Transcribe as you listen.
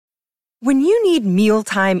When you need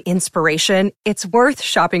mealtime inspiration, it's worth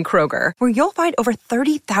shopping Kroger, where you'll find over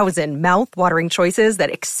 30,000 mouth-watering choices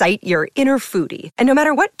that excite your inner foodie. And no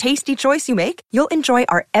matter what tasty choice you make, you'll enjoy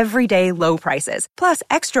our everyday low prices, plus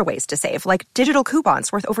extra ways to save, like digital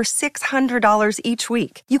coupons worth over $600 each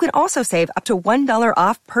week. You can also save up to $1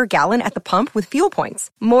 off per gallon at the pump with fuel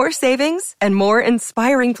points. More savings and more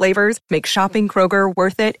inspiring flavors make shopping Kroger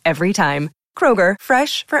worth it every time. Kroger,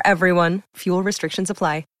 fresh for everyone. Fuel restrictions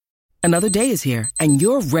apply. Another day is here, and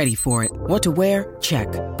you're ready for it. What to wear? Check.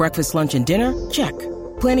 Breakfast, lunch, and dinner? Check.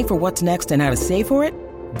 Planning for what's next and how to save for it?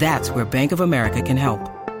 That's where Bank of America can help.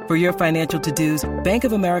 For your financial to-dos, Bank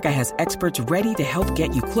of America has experts ready to help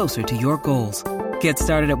get you closer to your goals. Get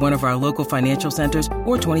started at one of our local financial centers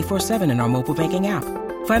or 24/7 in our mobile banking app.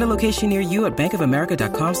 Find a location near you at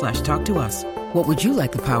bankofamerica.com/talktous. What would you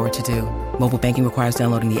like the power to do? Mobile banking requires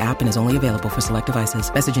downloading the app and is only available for select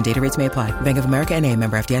devices. Message and data rates may apply. Bank of America N.A.,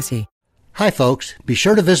 member FDIC. Hi, folks. Be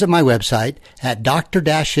sure to visit my website at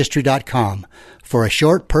dr-history.com for a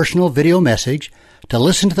short personal video message, to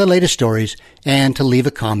listen to the latest stories, and to leave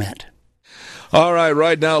a comment. All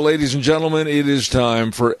right now, ladies and gentlemen, it is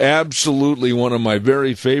time for absolutely one of my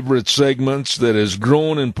very favorite segments that has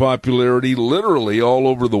grown in popularity literally all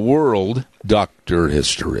over the world, Dr.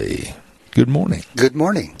 History. Good morning. Good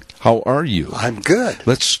morning. How are you? I'm good.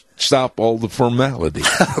 Let's stop all the formality.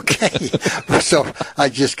 Okay. So I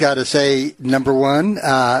just got to say, number one,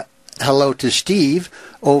 hello to Steve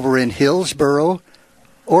over in Hillsboro,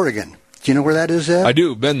 Oregon. Do you know where that is, Ed? I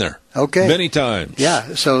do. Been there. Okay. Many times.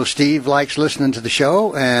 Yeah. So Steve likes listening to the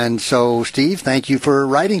show. And so, Steve, thank you for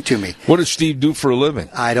writing to me. What does Steve do for a living?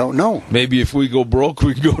 I don't know. Maybe if we go broke,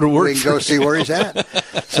 we can go to work. We can go see where he's at.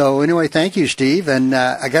 So anyway, thank you, Steve. And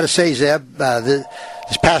I got to say, Zeb, this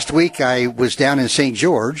past week I was down in St.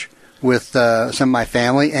 George with some of my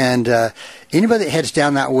family. And anybody that heads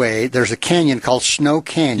down that way, there's a canyon called Snow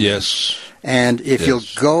Canyon. Yes. And if you'll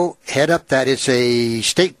go head up that, it's a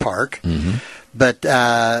state park. Mm-hmm. But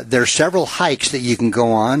there's several hikes that you can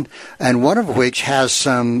go on, and one of which has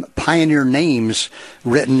some pioneer names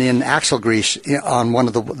written in axle grease on one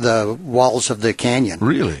of the walls of the canyon.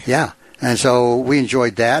 Really? Yeah. And so we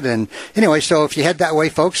enjoyed that. And anyway, so if you head that way,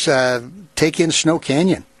 folks, take in Snow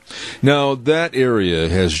Canyon. Now, that area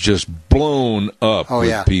has just blown up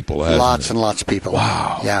with people, hasn't lots it? and lots of people.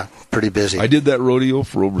 Wow. Yeah, pretty busy. I did that rodeo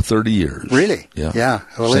for over 30 years. Really? Yeah. Yeah.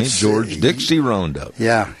 Well, St. George Dixie Roundup.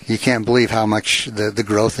 Yeah, you can't believe how much the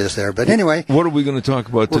growth is there. But anyway. What are we going to talk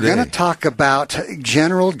about today? We're going to talk about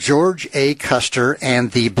General George A. Custer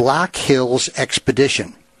and the Black Hills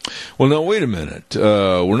Expedition. Well, now, wait a minute.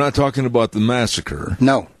 We're not talking about the massacre.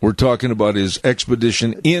 No. We're talking about his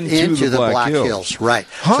expedition into the Black Hills. Right.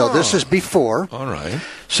 Huh. So this is before. All right.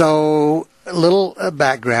 So a little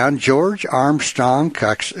background. George Armstrong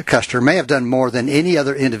Custer may have done more than any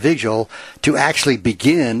other individual to actually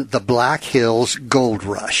begin the Black Hills Gold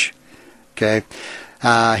Rush. Okay.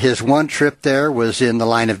 His one trip there was in the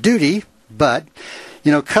line of duty, but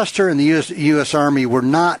Custer and the U.S. Army were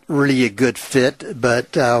not really a good fit,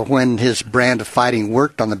 but when his brand of fighting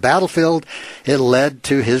worked on the battlefield, it led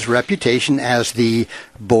to his reputation as the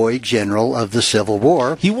boy general of the Civil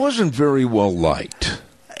War. He wasn't very well liked,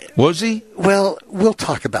 was he? Well, we'll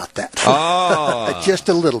talk about that. Just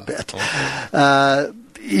a little bit.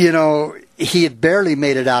 He had barely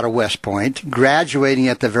made it out of West Point, graduating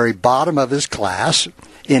at the very bottom of his class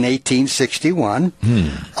in 1861,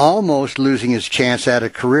 almost losing his chance at a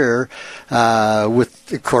career,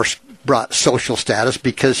 with, of course, brought social status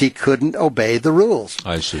because he couldn't obey the rules.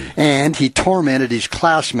 I see. And he tormented his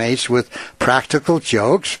classmates with practical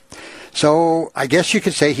jokes. So I guess you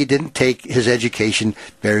could say he didn't take his education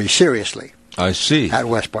very seriously. I see. At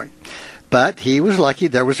West Point. But he was lucky.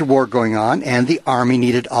 There was a war going on, and the Army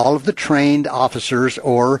needed all of the trained officers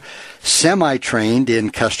or semi-trained,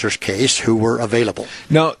 in Custer's case, who were available.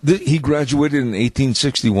 Now, he graduated in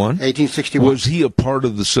 1861? 1861. Was he a part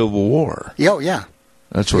of the Civil War? Oh, yeah.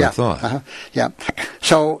 That's what I thought. Yeah.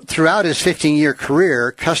 So throughout his 15-year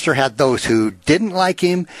career, Custer had those who didn't like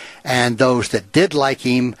him and those that did like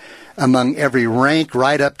him among every rank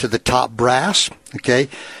right up to the top brass. Okay.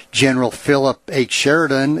 General Philip H.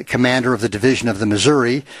 Sheridan, commander of the Division of the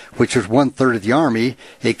Missouri, which was 1/3 of the Army.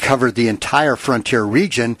 It covered the entire frontier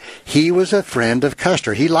region. He was a friend of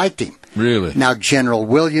Custer. He liked him. Really? Now, General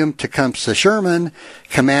William Tecumseh Sherman,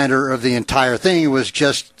 commander of the entire thing, was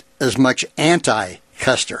just as much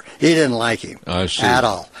anti-Custer. He didn't like him at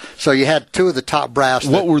all. So you had two of the top brass.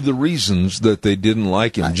 What were the reasons that they didn't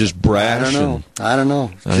like him? Just brash? I don't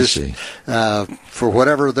know. I see. For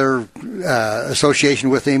whatever their association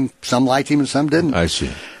with him, some liked him and some didn't. I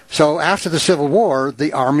see. So after the Civil War,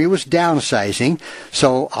 the Army was downsizing,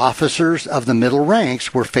 so officers of the middle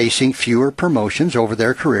ranks were facing fewer promotions over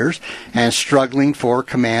their careers and struggling for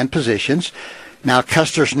command positions. Now,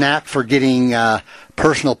 Custer's knack for getting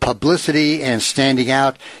personal publicity and standing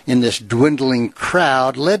out in this dwindling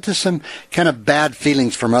crowd led to some kind of bad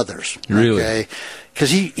feelings from others. Really? Okay? Because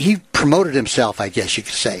he promoted himself, I guess you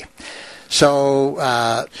could say.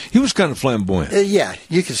 So he was kind of flamboyant. Yeah,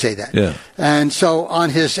 you could say that. Yeah. And so on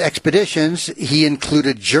his expeditions, he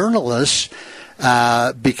included journalists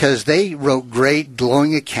because they wrote great,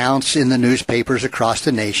 glowing accounts in the newspapers across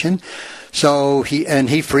the nation. So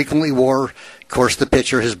he frequently wore, of course, the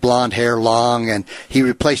picture, his blonde hair long, and he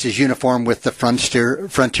replaced his uniform with the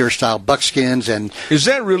frontier-style buckskins. And is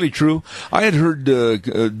that really true? I had heard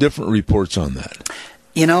different reports on that.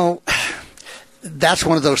 You know, that's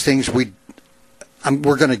one of those things we're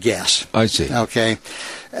going to guess. I see. Okay.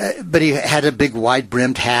 But he had a big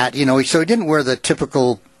wide-brimmed hat, so he didn't wear the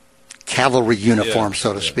typical cavalry uniform,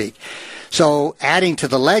 so to speak. So adding to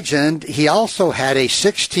the legend, he also had a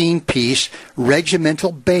 16-piece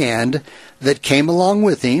regimental band that came along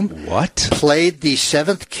with him. What? Played the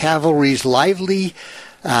 7th Cavalry's lively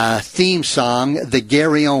theme song, the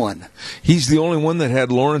Gary Owen. He's the only one that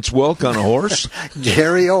had Lawrence Welk on a horse?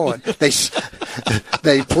 Gary Owen.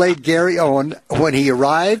 They played Gary Owen when he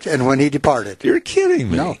arrived and when he departed. You're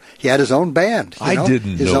kidding me. No, he had his own band. I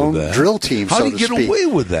didn't know that. His own drill team, How so did to he speak. get away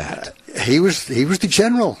with that? He was the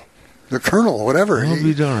general, the colonel, whatever. I'll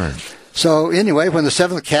be darned. So anyway, when the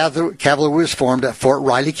 7th Cavalry was formed at Fort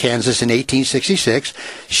Riley, Kansas in 1866,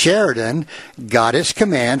 Sheridan got its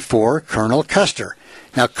command for Colonel Custer.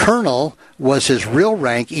 Now, Colonel was his real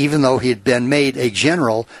rank, even though he had been made a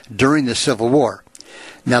general during the Civil War.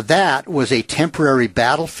 Now, that was a temporary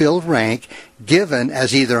battlefield rank given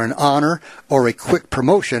as either an honor or a quick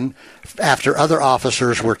promotion after other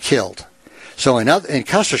officers were killed. So in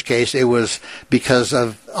Custer's case, it was because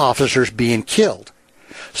of officers being killed.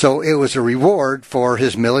 So it was a reward for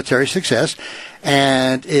his military success,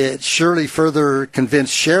 and it surely further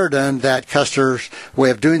convinced Sheridan that Custer's way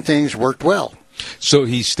of doing things worked well. So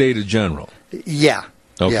he stayed a general? Yeah.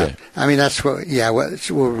 Okay. Yeah. I mean, that's what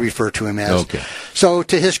we'll refer to him as. Okay. So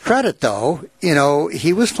to his credit, though,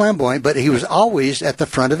 he was flamboyant, but he was always at the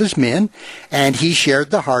front of his men, and he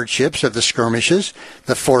shared the hardships of the skirmishes,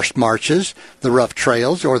 the forced marches, the rough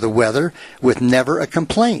trails, or the weather, with never a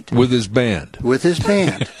complaint. With his band? With his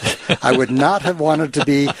band. I would not have wanted to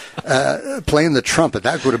be playing the trumpet.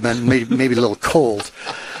 That would have been maybe a little cold.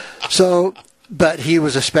 So... But he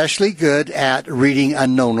was especially good at reading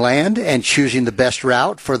unknown land and choosing the best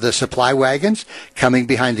route for the supply wagons coming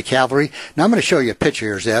behind the cavalry. Now, I'm going to show you a picture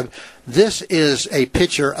here, Zeb. This is a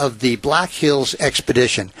picture of the Black Hills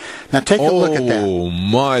expedition. Now, take a look at that. Oh,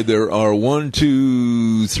 my. There are 1,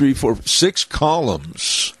 2, 3, 4, 6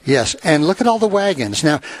 columns. Yes, and look at all the wagons.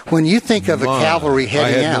 Now, when you think of a cavalry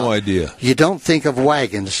heading out, I had no idea. You don't think of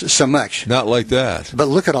wagons so much. Not like that. But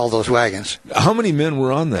look at all those wagons. How many men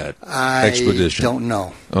were on that expedition? I don't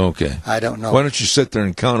know. Okay. I don't know. Why don't you sit there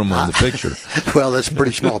and count them on the picture? Well, that's a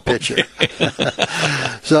pretty small picture.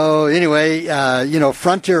 So anyway,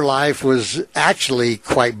 frontier life was actually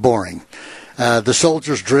quite boring. The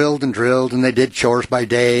soldiers drilled, and they did chores by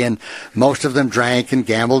day, and most of them drank and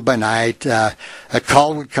gambled by night. A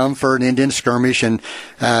call would come for an Indian skirmish, and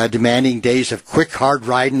demanding days of quick, hard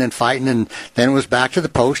riding and fighting, and then it was back to the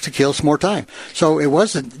post to kill some more time. So it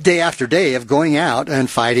wasn't day after day of going out and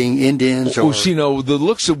fighting Indians. The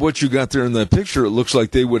looks of what you got there in that picture, it looks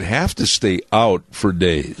like they would have to stay out for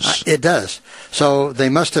days. It does. So they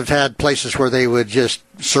must have had places where they would just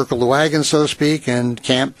circle the wagon, so to speak, and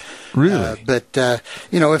camp. Really? But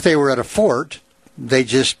if they were at a fort, they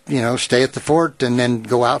just, stay at the fort and then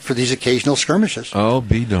go out for these occasional skirmishes. I'll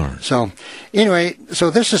be darned. So, anyway,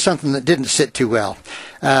 this is something that didn't sit too well.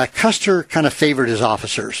 Custer kind of favored his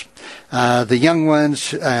officers, the young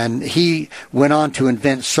ones, and he went on to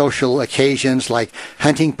invent social occasions like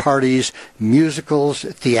hunting parties, musicals,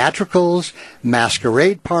 theatricals,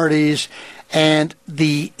 masquerade parties, and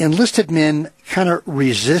the enlisted men kind of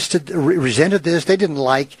resented this. They didn't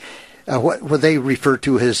like what they referred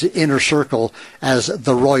to as inner circle as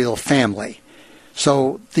the royal family.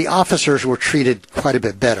 So the officers were treated quite a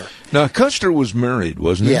bit better. Now, Custer was married,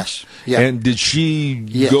 wasn't he? Yes. Yeah. And did she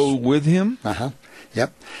go with him? Uh-huh.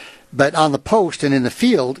 Yep. But on the post and in the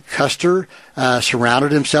field, Custer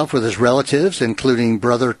surrounded himself with his relatives, including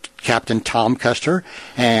brother Captain Tom Custer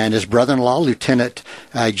and his brother-in-law, Lieutenant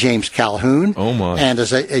James Calhoun. Oh, my. And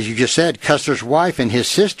as you just said, Custer's wife and his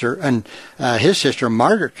sister,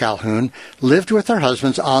 Margaret Calhoun, lived with their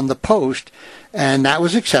husbands on the post, and that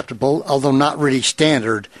was acceptable, although not really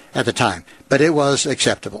standard at the time. But it was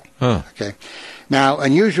acceptable. Huh. Okay. Now,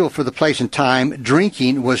 unusual for the place and time,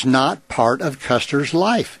 drinking was not part of Custer's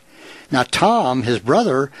life. Now, Tom, his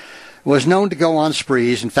brother, was known to go on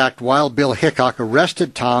sprees. In fact, Wild Bill Hickok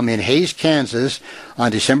arrested Tom in Hays, Kansas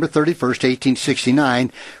on December 31st,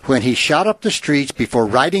 1869, when he shot up the streets before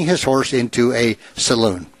riding his horse into a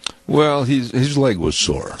saloon. Well, his leg was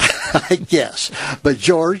sore. I guess. But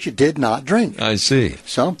George did not drink. I see.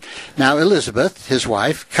 So, now Elizabeth, his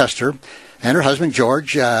wife, Custer, and her husband,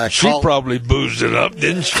 George, she probably boozed it up,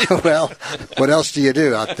 didn't she? Well, what else do you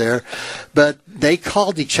do out there? But they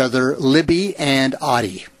called each other Libby and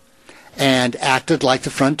Audie, and acted like the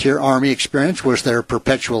Frontier Army experience was their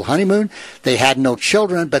perpetual honeymoon. They had no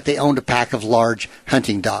children, but they owned a pack of large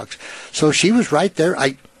hunting dogs. So she was right there.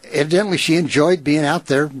 Evidently, she enjoyed being out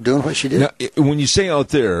there doing what she did. Now, when you say out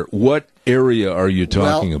there, what area are you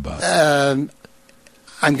talking about?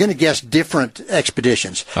 I'm going to guess different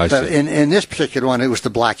expeditions. But in this particular one, it was the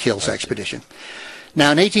Black Hills expedition.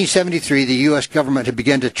 Now, in 1873, the U.S. government had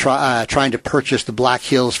begun to trying to purchase the Black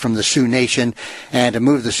Hills from the Sioux Nation and to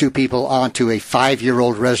move the Sioux people onto a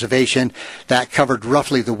 5-year-old reservation that covered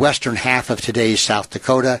roughly the western half of today's South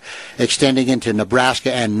Dakota, extending into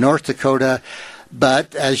Nebraska and North Dakota.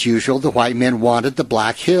 But, as usual, the white men wanted the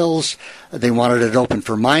Black Hills. They wanted it open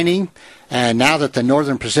for mining. And now that the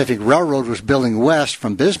Northern Pacific Railroad was building west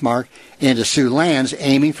from Bismarck into Sioux lands,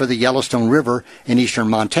 aiming for the Yellowstone River in eastern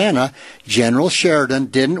Montana, General Sheridan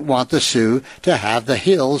didn't want the Sioux to have the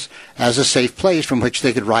hills as a safe place from which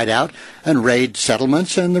they could ride out and raid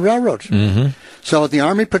settlements and the railroads. Mm-hmm. So the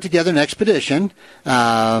Army put together an expedition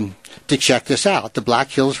to check this out, the Black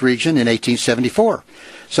Hills region, in 1874.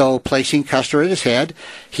 So, placing Custer at his head,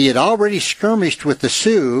 he had already skirmished with the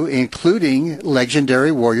Sioux, including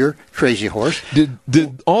legendary warrior Crazy Horse.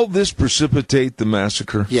 Did all this precipitate the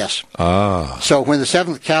massacre? Yes. Ah. So, when the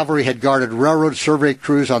 7th Cavalry had guarded railroad survey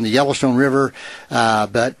crews on the Yellowstone River,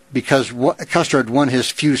 but because Custer had won his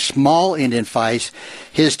few small Indian fights,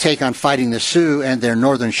 his take on fighting the Sioux and their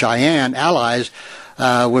Northern Cheyenne allies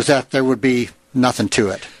was that there would be nothing to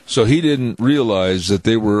it. So he didn't realize that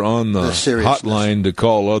they were on the hotline to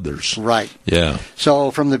call others. Right. Yeah.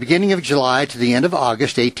 So from the beginning of July to the end of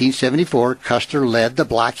August 1874, Custer led the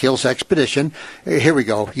Black Hills expedition. Here we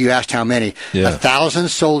go. You asked how many. Yeah. 1,000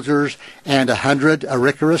 soldiers and 100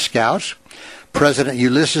 Arikara scouts. President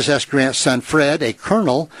Ulysses S. Grant's son Fred, a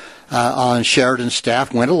colonel on Sheridan's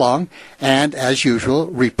staff, went along. And, as usual,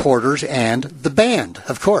 reporters and the band,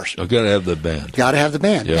 of course. I've got to have the band. Got to have the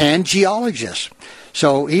band. Yeah. And geologists.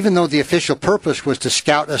 So even though the official purpose was to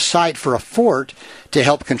scout a site for a fort to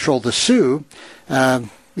help control the Sioux,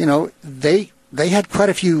 they had quite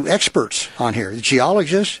a few experts on here, the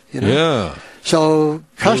geologists. Yeah. So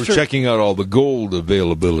Custer, they were checking out all the gold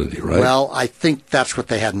availability, right? Well, I think that's what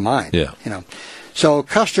they had in mind. Yeah. So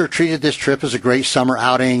Custer treated this trip as a great summer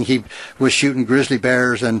outing. He was shooting grizzly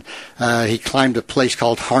bears, and he climbed a place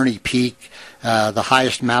called Harney Peak, the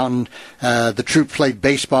highest mountain. The troop played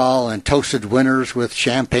baseball and toasted winners with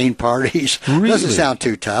champagne parties. Really? Doesn't sound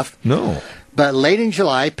too tough. No. But late in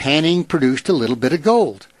July, panning produced a little bit of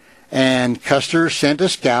gold. And Custer sent a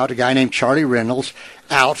scout, a guy named Charlie Reynolds,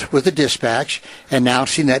 out with a dispatch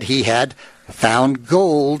announcing that he had found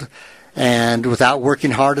gold, and without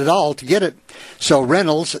working hard at all to get it. So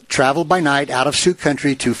Reynolds traveled by night out of Sioux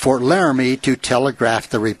country to Fort Laramie to telegraph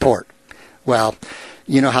the report. Well,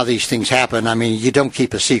 you know how these things happen. I mean, you don't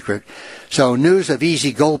keep a secret. So news of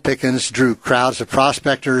easy gold pickings drew crowds of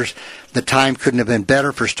prospectors. The time couldn't have been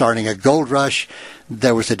better for starting a gold rush.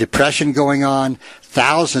 There was a depression going on,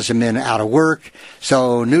 thousands of men out of work.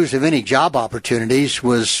 So news of any job opportunities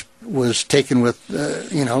was taken with,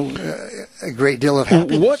 a great deal of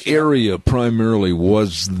happiness. What area primarily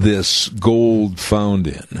was this gold found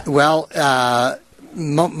in? Well,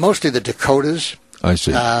 mostly the Dakotas. I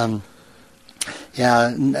see.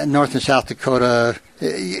 North and South Dakota,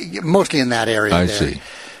 mostly in that area. I there. see.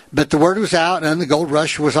 But the word was out, and the gold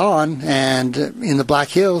rush was on, and in the Black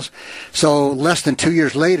Hills. So less than 2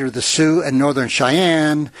 years later, the Sioux and Northern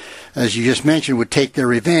Cheyenne, as you just mentioned, would take their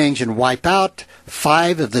revenge and wipe out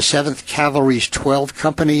 5 of the 7th Cavalry's 12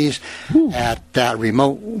 companies at that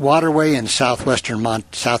remote waterway in southeastern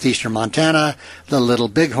Montana, the Little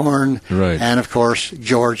Bighorn, right. And, of course,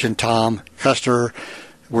 George and Tom Custer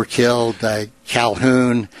were killed,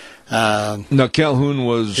 Calhoun. Now, Calhoun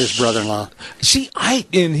was his brother-in-law. See,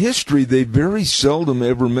 in history, they very seldom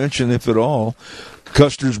ever mention, if at all,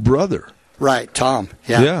 Custer's brother. Right, Tom.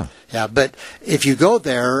 Yeah. But if you go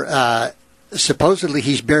there, supposedly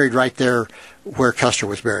he's buried right there where Custer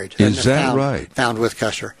was buried. Is that right? Found with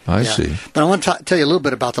Custer. I see. But I want to tell you a little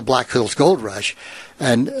bit about the Black Hills Gold Rush.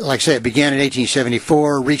 And like I say, it began in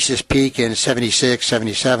 1874, reached its peak in 76,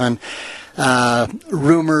 77.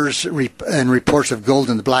 Rumors and reports of gold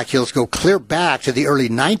in the Black Hills go clear back to the early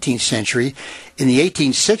 19th century. In the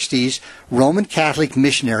 1860s, Roman Catholic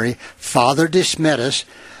missionary Father Desmetis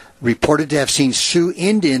reported to have seen Sioux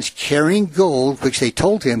Indians carrying gold, which they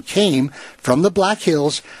told him came from the Black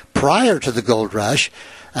Hills prior to the gold rush.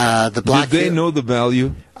 Did they know the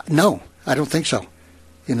value? No, I don't think so.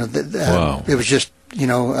 Wow. It was just,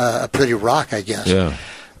 a pretty rock, I guess. Yeah.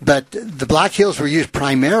 But the Black Hills were used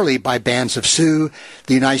primarily by bands of Sioux.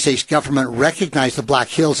 The United States government recognized the Black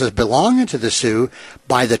Hills as belonging to the Sioux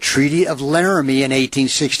by the Treaty of Laramie in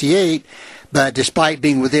 1868. But despite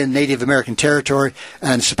being within Native American territory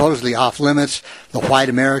and supposedly off limits, the white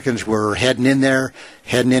Americans were heading into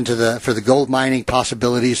for the gold mining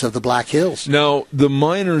possibilities of the Black Hills. Now, the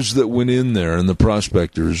miners that went in there and the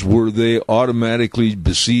prospectors, were they automatically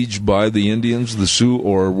besieged by the Indians, the Sioux,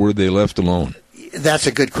 or were they left alone? That's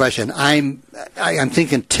a good question. I'm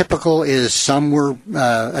thinking typical is some were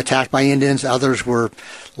attacked by Indians, others were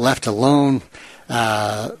left alone.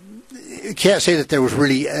 Can't say that there was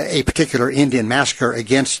really a particular Indian massacre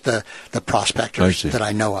against the prospectors that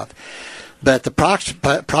I know of. But the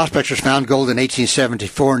prospectors found gold in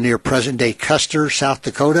 1874 near present-day Custer, South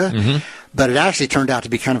Dakota. Mm-hmm. But it actually turned out to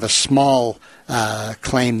be kind of a small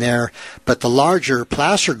claim there. But the larger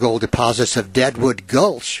placer gold deposits of Deadwood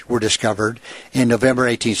Gulch were discovered in November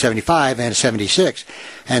 1875 and 76.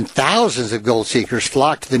 And thousands of gold seekers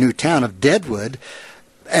flocked to the new town of Deadwood,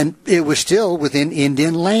 and it was still within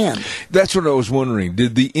Indian land. That's what I was wondering.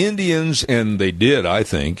 Did the Indians, and they did, I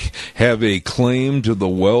think, have a claim to the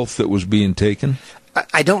wealth that was being taken?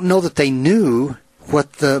 I don't know that they knew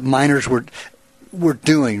what the miners were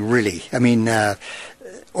doing, really. I mean,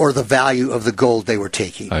 or the value of the gold they were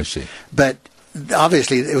taking. I see. But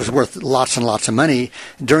obviously, it was worth lots and lots of money.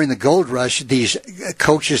 During the gold rush, these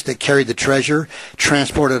coaches that carried the treasure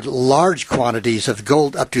transported large quantities of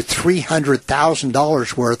gold, up to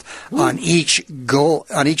 $300,000 worth on each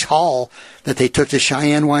haul that they took to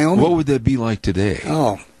Cheyenne, Wyoming. What would that be like today?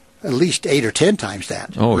 Oh, at least 8 or 10 times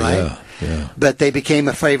that. Oh, right? Yeah. But they became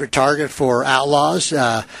a favorite target for outlaws.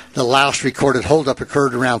 The last recorded holdup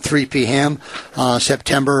occurred around 3 p.m.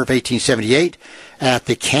 September of 1878 at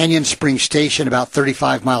the Canyon Spring Station, about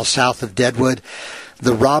 35 miles south of Deadwood.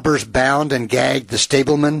 The robbers bound and gagged the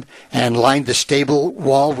stableman and lined the stable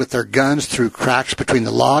wall with their guns through cracks between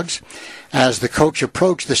the logs. As the coach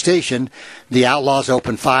approached the station, the outlaws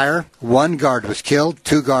opened fire. 1 guard was killed.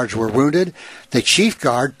 2 guards were wounded. The chief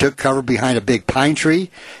guard took cover behind a big pine tree,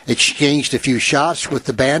 exchanged a few shots with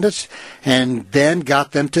the bandits, and then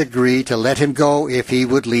got them to agree to let him go if he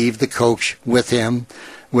would leave the coach with them,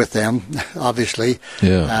 obviously.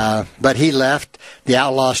 Yeah. But he left. The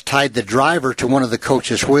outlaws tied the driver to one of the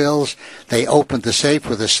coach's wheels. They opened the safe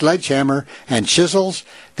with a sledgehammer and chisels.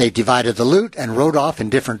 They divided the loot and rode off in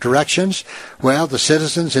different directions. Well, the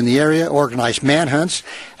citizens in the area organized manhunts,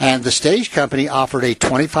 and the stage company offered a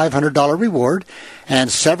 $2,500 reward, and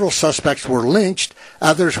several suspects were lynched.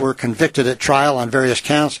 Others were convicted at trial on various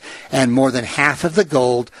counts, and more than half of the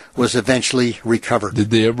gold was eventually recovered. Did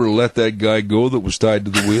they ever let that guy go that was tied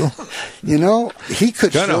to the wheel? He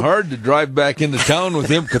could kind of hard to drive back into town with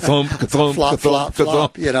him. Ka-thump, ka-thump, flop, ka-thump,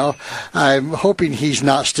 flop, ka-thump. I'm hoping he's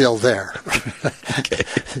not still there. Okay.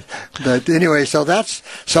 But anyway, so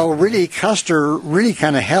really Custer really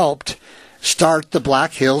kind of helped start the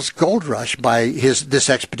Black Hills Gold Rush by this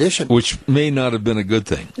expedition, which may not have been a good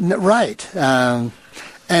thing, right? And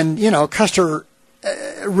Custer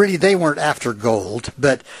really, they weren't after gold,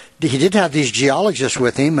 but he did have these geologists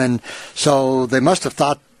with him, and so they must have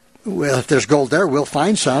thought, well, if there's gold there, we'll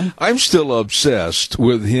find some. I'm still obsessed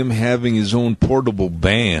with him having his own portable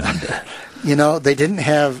band. They didn't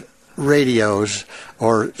have radios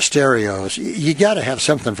or stereos. You got to have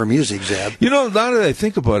something for music, Zeb. Now that I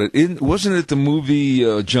think about it, wasn't it the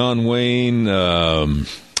movie John Wayne,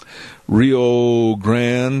 Rio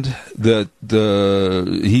Grande, that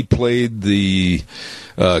he played the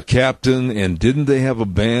captain, and didn't they have a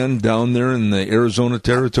band down there in the Arizona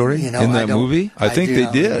Territory in that movie? I think they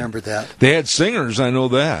did. Remember that. They had singers, I know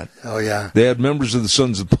that. Oh, yeah. They had members of the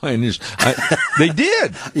Sons of Pioneers. They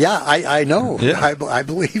did. Yeah, I know. Yeah. I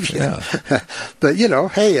believe you. Yeah. But,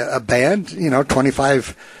 hey, a band,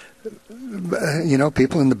 25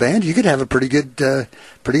 people in the band, you could have a pretty good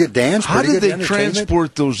dance. How did they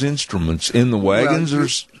transport those instruments in the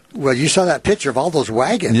wagons? Well, you saw that picture of all those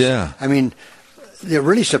wagons. Yeah. I mean, it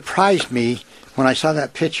really surprised me when I saw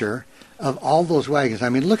that picture of all those wagons. I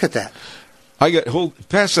mean, look at that.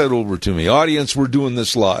 Pass that over to me. Audience, we're doing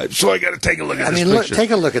this live, so I got to take a look at this picture.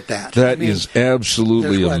 Take a look at that. That is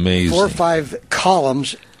absolutely amazing. 4 or 5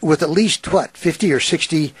 columns with at least, 50 or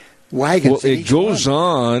 60 wagons. Well, it goes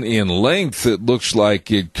on in length. It looks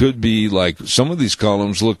like it could be like some of these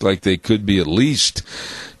columns look like they could be at least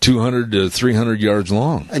 200 to 300 yards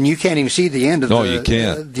long. And you can't even see the end of you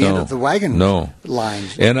can't. End of the wagon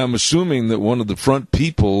lines. And I'm assuming that one of the front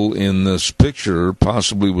people in this picture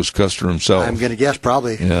possibly was Custer himself. I'm going to guess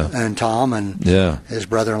probably. Yeah. And Tom and his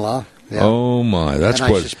brother-in-law. Yeah. Oh, my. That's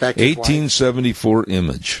quite 1874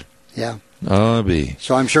 image. Yeah.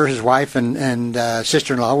 So I'm sure his wife and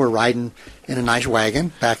sister-in-law were riding in a nice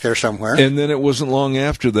wagon back there somewhere. And then it wasn't long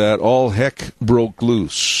after that, all heck broke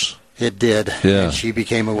loose. It did. Yeah. And she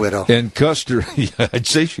became a widow. And Custer, I'd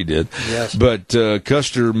say she did. Yes. But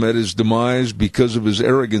Custer met his demise because of his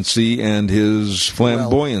arrogancy and his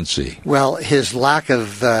flamboyancy. Well, his lack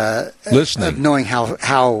of listening, of knowing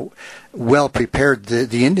how well prepared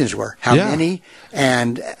the Indians were, how many,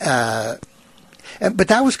 and but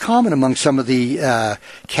that was common among some of the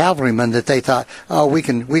cavalrymen that they thought, we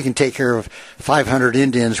can take care of 500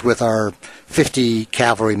 Indians with our 50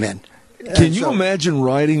 cavalrymen. Can you imagine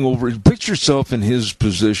riding over? Picture yourself in his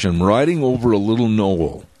position, riding over a little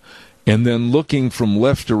knoll, and then looking from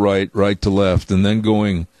left to right, right to left, and then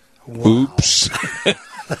going, "Oops."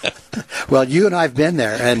 Well, you and I've been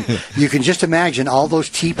there, and you can just imagine all those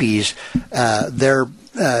teepees. They're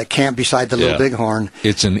camped beside the Little Bighorn.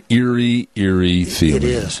 It's an eerie feeling. It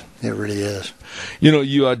is. It really is. You know,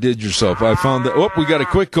 you outdid yourself. I found that. Oh, we got a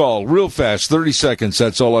quick call, real fast, 30 seconds.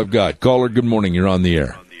 That's all I've got. Caller, good morning. You're on the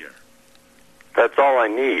air. That's all I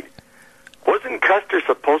need. Wasn't Custer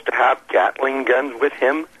supposed to have Gatling guns with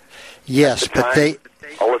him? Yes, but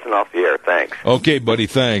I'll listen off the air, thanks. Okay, buddy,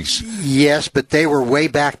 thanks. Yes, but they were way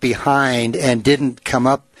back behind and didn't come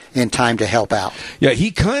up in time to help out. Yeah, he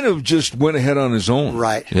kind of just went ahead on his own.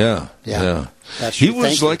 Right. Yeah. That's he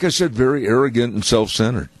was, like I said, very arrogant and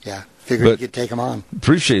self-centered. Yeah. Figured you could take him on.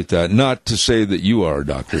 Appreciate that. Not to say that you are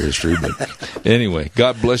Dr. History, but anyway,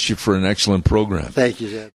 God bless you for an excellent program. Thank you, Zed.